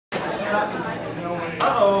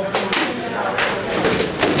Uh-oh.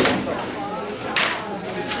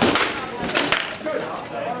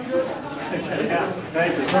 Yeah,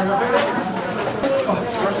 thank you.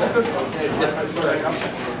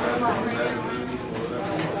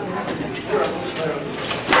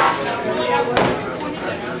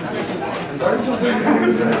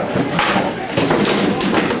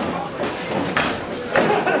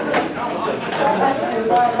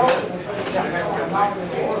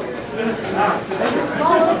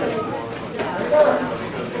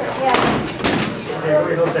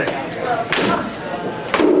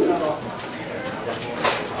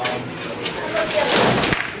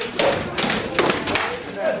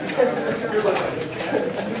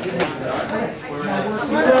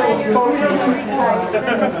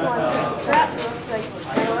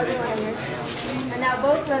 And now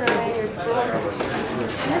both men are lanyards.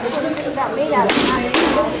 This one is about made out of iron.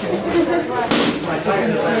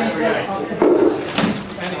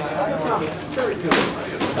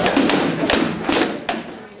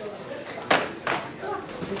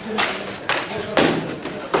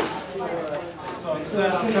 So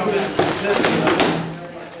instead I'm coming at this.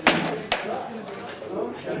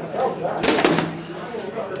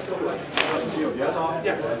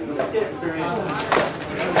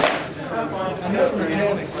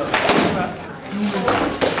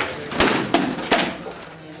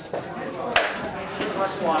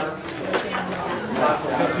 Water.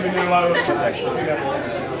 Because you knew I was actually nice.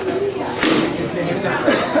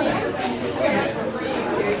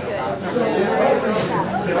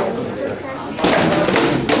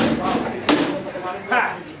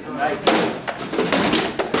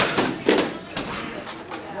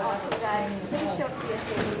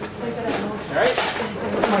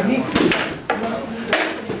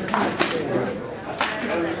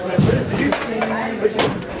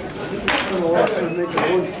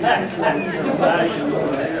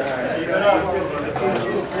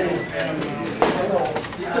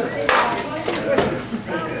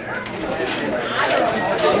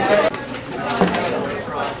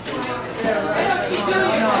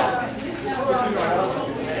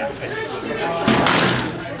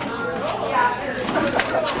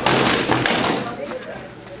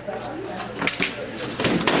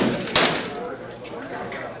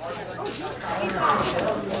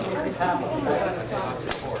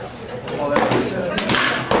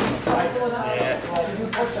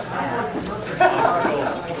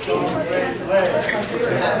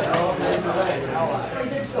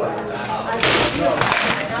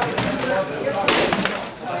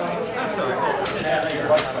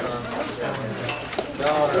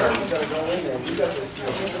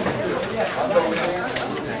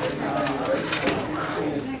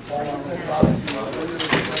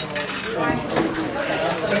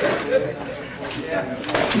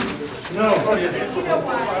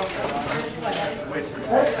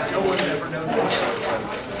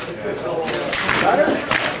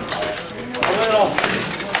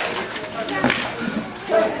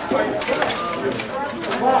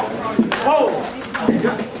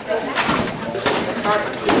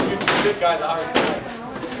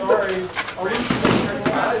 All right.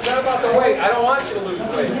 It's not about the weight. I don't want you to lose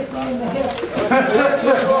weight.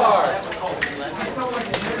 You are.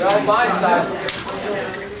 You're on my side.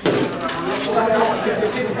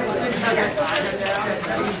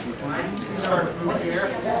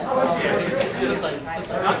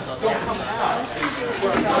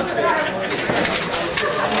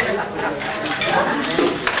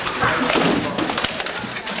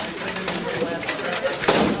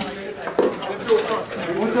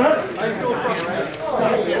 What's that? I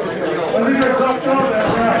think I talked about that,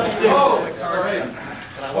 right? Oh! All right.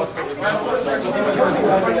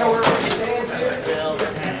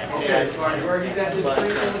 Okay, where he's at his I'm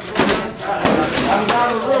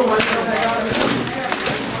out of the room. I think I got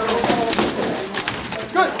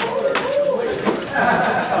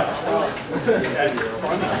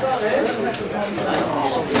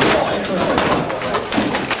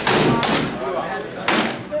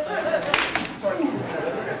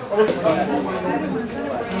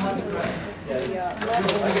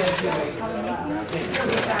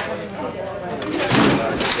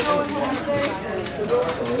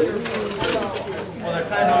Well, they're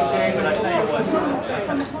kind of okay, but I tell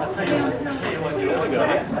you what, you don't go. I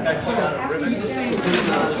actually got a ribbon.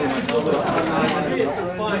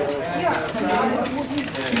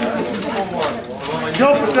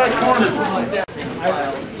 Jump at that corner.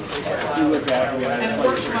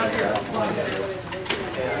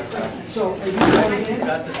 So,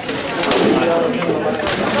 got this.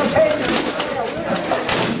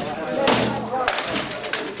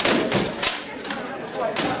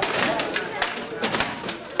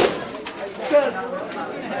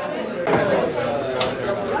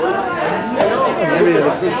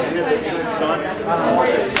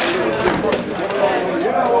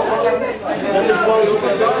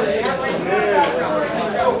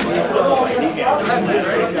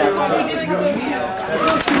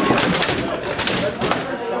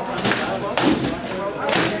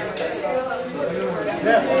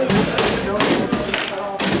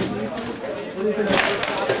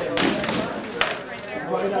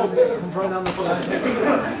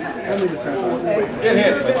 Get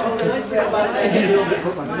hit.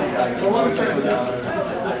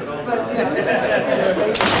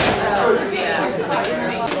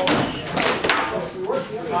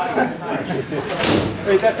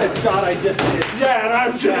 Wait, that's that shot I just did. Yeah, and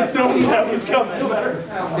I should have known that was coming.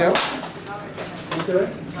 Yep.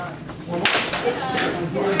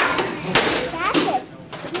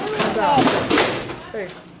 Hey.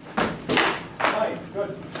 No.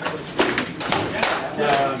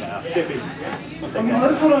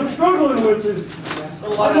 That's what I'm struggling with is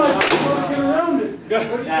I'm not working around it. I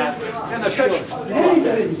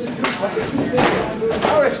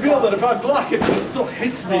always feel that if I block it, it still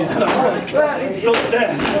hits me that I'm like, I'm still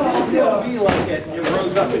dead. It felt me like it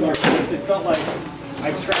rose up in your face. It felt like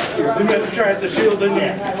I trapped your... You meant to try to shield in you. I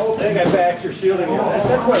think I backed your shield in you.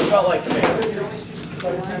 That's what it felt like to me.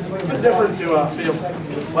 But different to feel.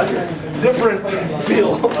 What? Different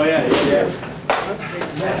feel. Oh yeah.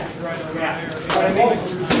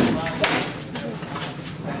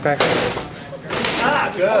 Back.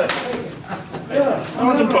 Ah, good. I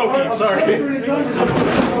wasn't poking, sorry.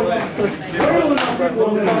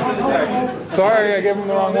 Sorry, I gave him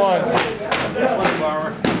the wrong one.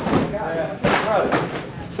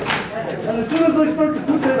 And as soon as I start to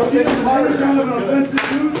put that shit in the hard down of an offensive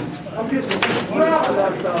dude, I'm getting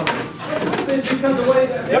Because the way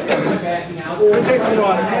that they're backing out. It takes some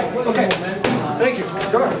water. Okay.